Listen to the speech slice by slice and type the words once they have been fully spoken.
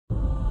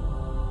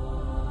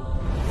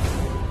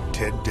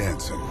Ted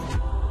Danson.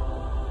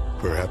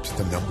 Perhaps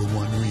the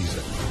 #1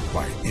 reason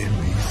why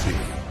NBC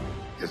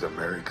is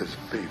America's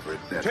favorite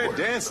network. Ted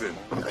Danson?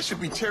 That should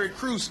be Terry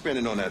Crews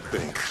spinning on that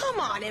thing. Come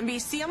on,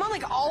 NBC. I'm on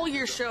like all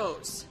your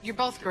shows. You're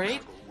both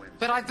great,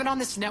 but I've been on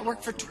this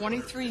network for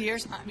 23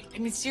 years. I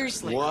mean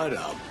seriously. What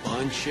a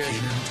bunch of...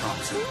 Kenan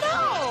Thompson.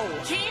 No!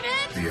 Kenan?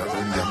 The other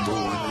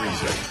 #1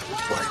 reason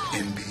why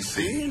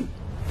NBC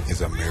is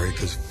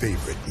America's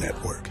favorite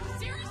network.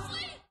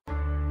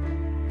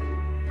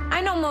 I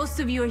know most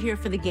of you are here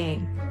for the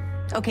game.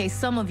 Okay,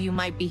 some of you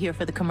might be here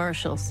for the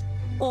commercials.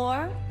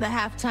 Or the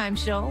halftime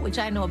show, which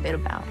I know a bit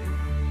about.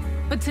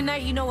 But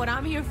tonight, you know what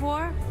I'm here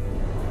for?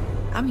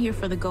 I'm here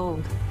for the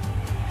gold.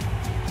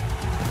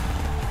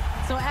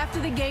 So after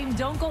the game,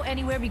 don't go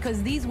anywhere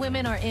because these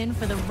women are in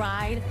for the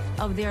ride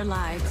of their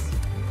lives.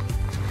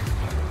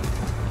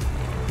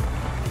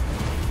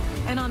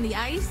 And on the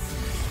ice,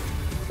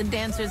 the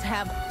dancers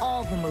have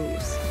all the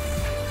moves.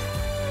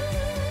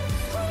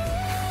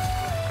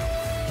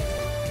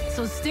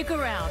 So stick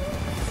around.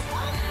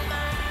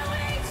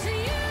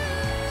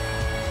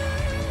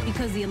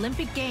 Because the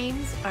Olympic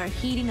Games are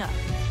heating up.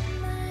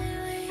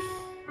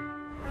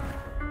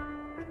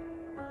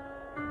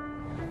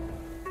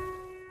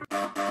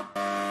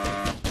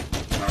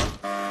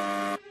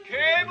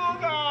 Cable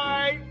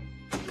guy!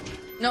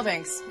 No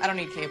thanks. I don't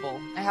need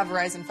cable. I have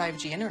Verizon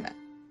 5G internet.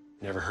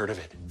 Never heard of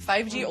it.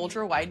 5G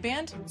ultra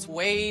wideband? It's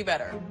way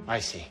better. I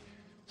see.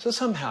 So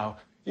somehow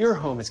your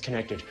home is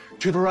connected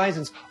to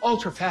Verizon's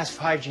ultra-fast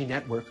 5G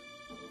network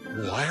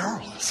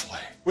wirelessly,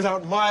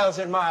 without miles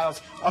and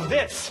miles of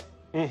this.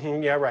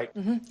 Yeah, right.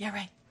 Yeah,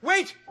 right.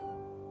 Wait!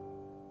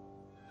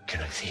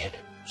 Can I see it?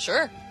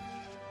 Sure.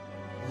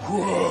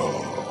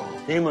 Whoa.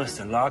 They must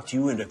have locked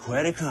you into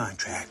quite a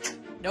contract.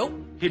 Nope.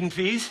 Hidden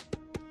fees?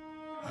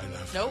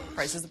 Nope.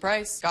 Price is the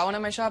price. Got one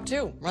at my shop,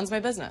 too. Runs my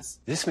business.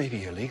 This may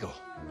be illegal.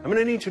 I'm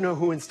gonna need to know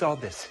who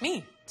installed this.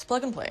 Me. It's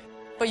plug and play.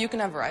 But you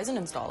can have Verizon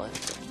install it.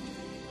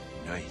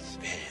 Nice,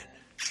 man.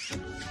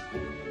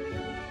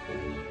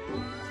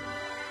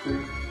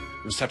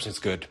 Reception's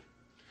good.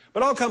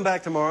 But I'll come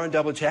back tomorrow and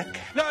double check.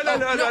 No, I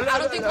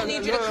don't think we'll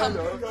need you to come.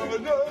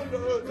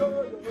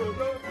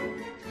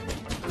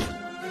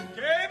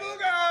 Cable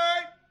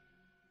guy!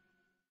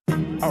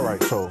 All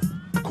right, so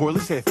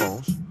cordless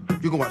headphones.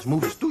 You can watch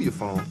movies through your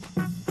phone.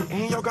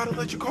 And y'all got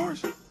electric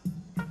cars?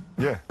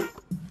 Yeah.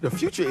 The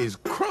future is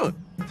crunk.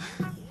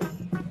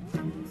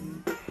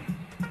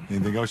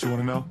 Anything else you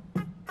want to know?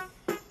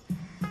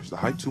 Is the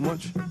hype too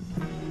much?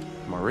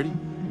 Am I ready?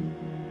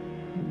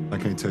 I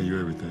can't tell you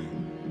everything.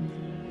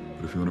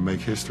 But if you want to make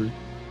history,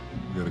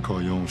 you got to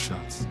call your own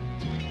shots.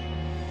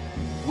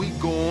 We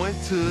going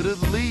to the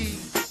league.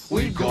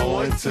 We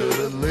going to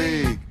the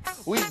league.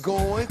 We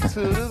going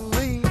to the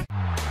league.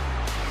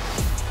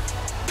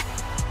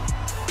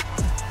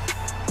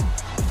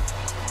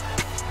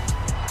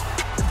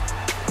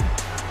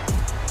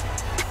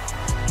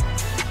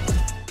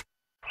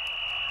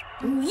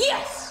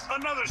 Yes!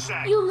 Another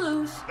sack. You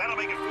lose. That'll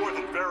make it 4th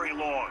and very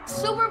long.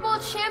 Super Bowl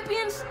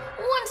champions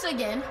once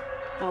again.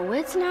 Oh,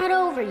 it's not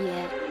over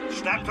yet.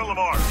 Snap to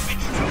Lamar.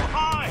 It's too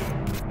high.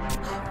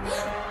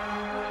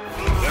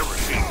 We've never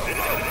seen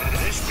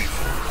this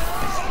before.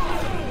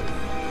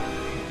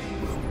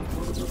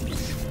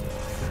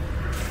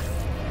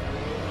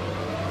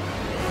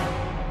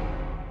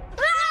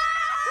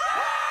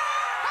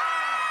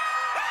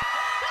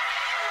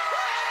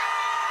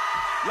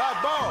 Live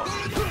ball.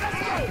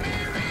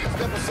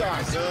 Step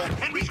aside, son.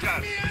 Henry's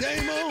got it.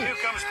 Game on. Here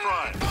comes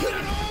Prime.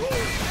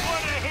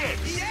 What a hit.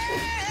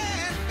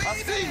 I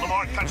see.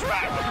 Lamar cuts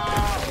back.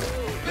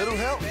 Little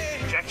help.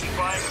 Jackson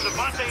finds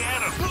Devontae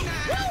Adams.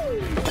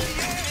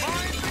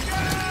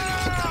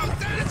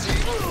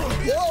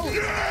 Whoa.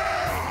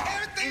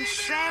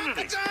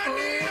 Insanity.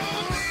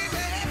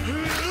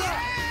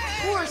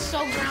 We're so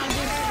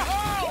grounded.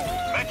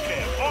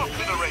 Metcalf off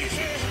to the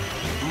races.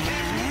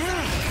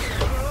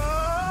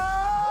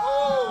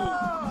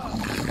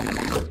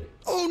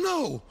 Oh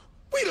no.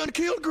 We done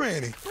killed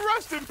Granny.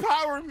 Rust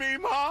empowered me,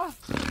 Ma.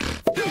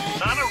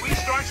 Nana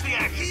restarts the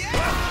action.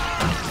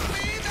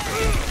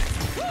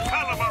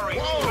 Calamari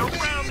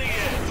around the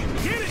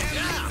edge. Get it!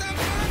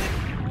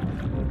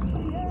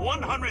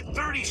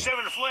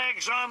 137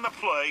 flags on the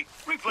play.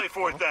 Replay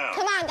 4th down.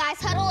 Come on, guys,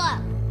 huddle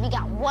up. We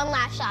got one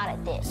last shot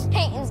at this.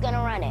 Peyton's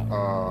gonna run it.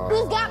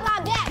 Who's got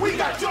my back? We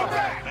got your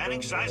back.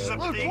 Manning sizes up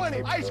the D.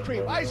 20. Ice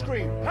cream. Ice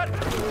cream.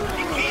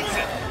 He keeps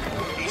it.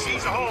 He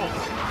sees a hole.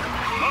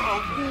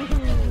 Uh-oh.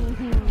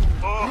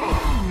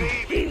 Oh,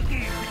 baby.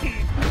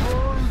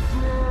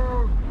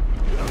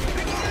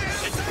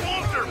 It's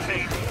Walter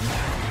Payton.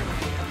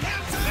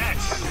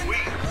 That's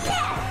sweet.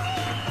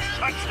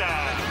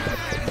 Touchdown.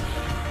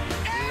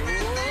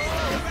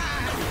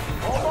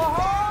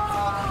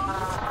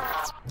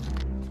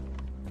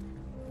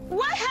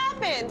 What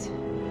happened?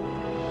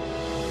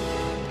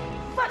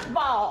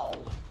 Football.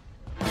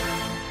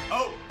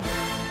 Oh.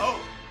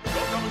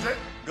 Go double J.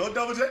 Go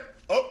double J.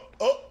 Oh.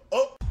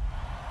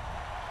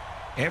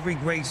 Every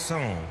great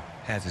song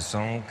has its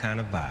own kind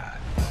of vibe,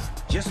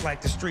 just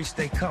like the streets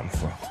they come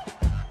from.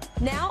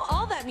 Now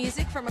all that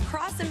music from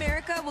across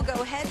America will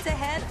go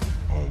head-to-head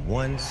on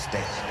one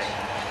stage.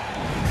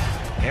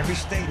 Every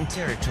state and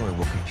territory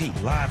will compete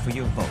live for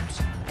your votes.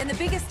 In the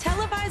biggest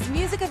televised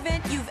music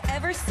event you've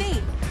ever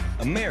seen.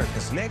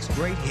 America's next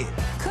great hit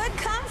could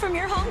come from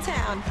your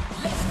hometown.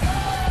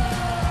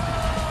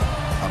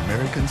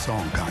 American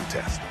Song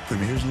Contest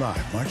premieres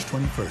live March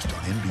 21st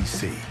on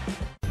NBC.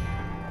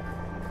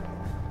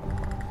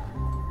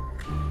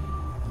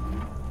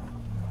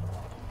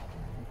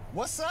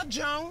 What's up,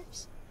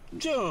 Jones?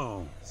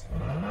 Jones.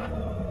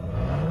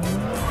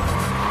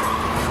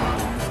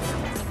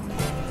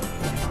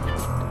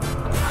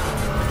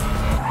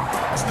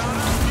 It's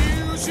not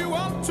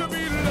unusual to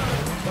be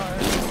loved by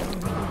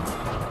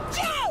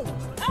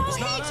Jones! Oh, it's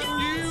not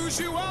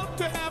unusual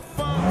to have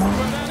fun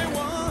with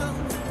anyone.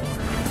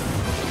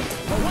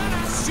 But when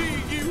I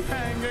see you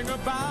hanging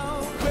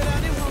about with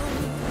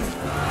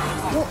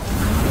anyone,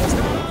 it's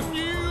not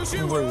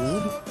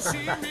unusual to see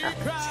me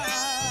cry.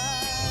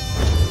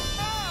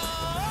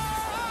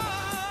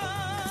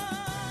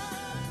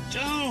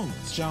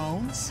 Jones.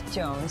 Jones.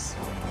 Jones.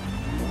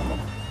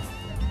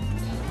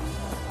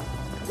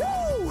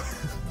 Woo!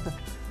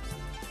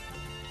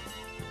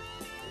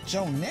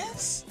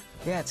 Jonas?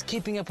 Yeah, it's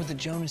keeping up with the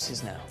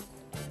Jonases now.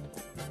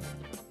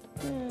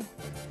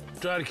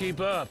 Try to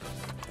keep up,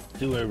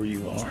 whoever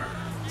you are.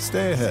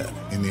 Stay ahead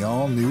in the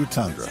all-new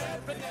Tundra.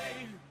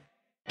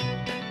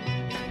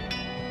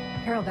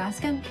 Carole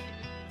Baskin?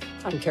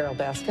 I'm Carole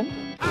Baskin.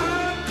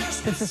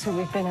 This is who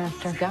we've been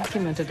after.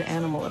 Documented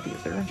animal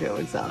abuser, Joe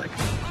Exotic.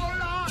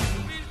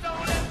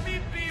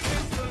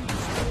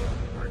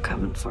 We're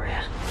coming for you.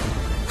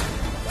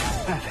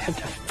 I've had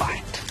to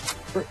fight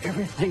for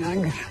everything I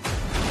got.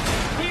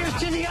 Here's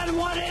to the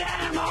unwanted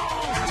animal!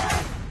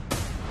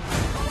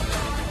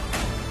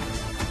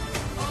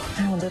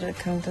 How did it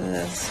come to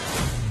this?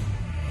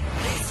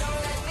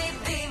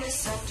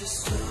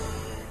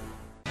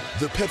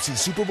 The Pepsi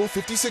Super Bowl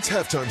XXVI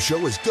halftime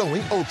show is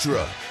going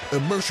ultra.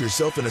 Immerse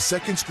yourself in a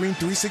second screen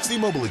 360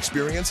 mobile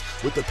experience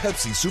with the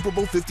Pepsi Super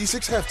Bowl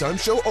XXVI halftime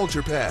show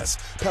Ultra Pass,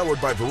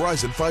 powered by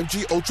Verizon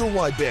 5G Ultra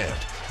Wideband.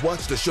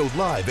 Watch the show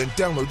live and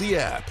download the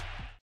app.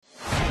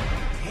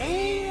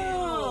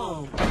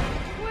 Damn!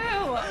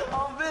 Woo!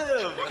 Oh,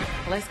 Viv!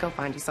 Let's go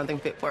find you something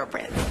fit for a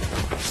friend.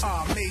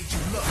 I made you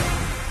look.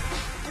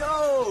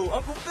 Yo,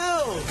 Uncle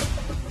Phil!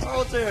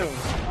 Oh, damn.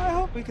 I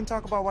hope we can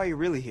talk about why you're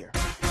really here.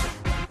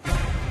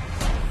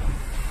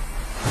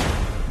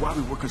 Why are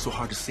we working so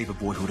hard to save a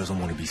boy who doesn't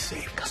want to be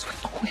saved? Because we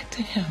owe it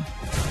to him.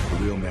 The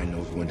real man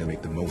knows when to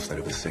make the most out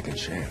of his second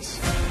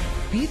chance.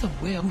 Be the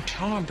Will who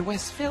charmed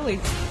West Philly.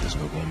 There's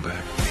no going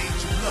back.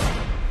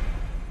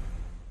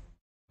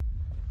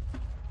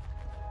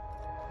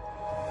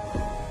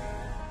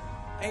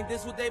 Ain't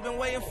this what they've been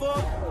waiting for?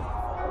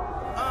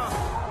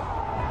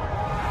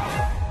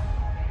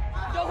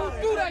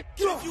 Don't do that!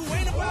 If you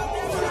ain't about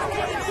that,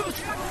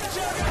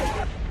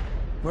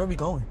 where are we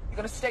going? You're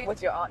gonna stay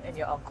with your aunt and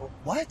your uncle.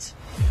 What?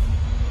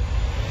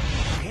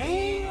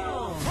 Damn!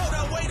 Hold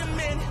on, wait a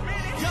minute.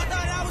 Y'all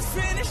thought I was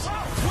finished?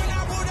 When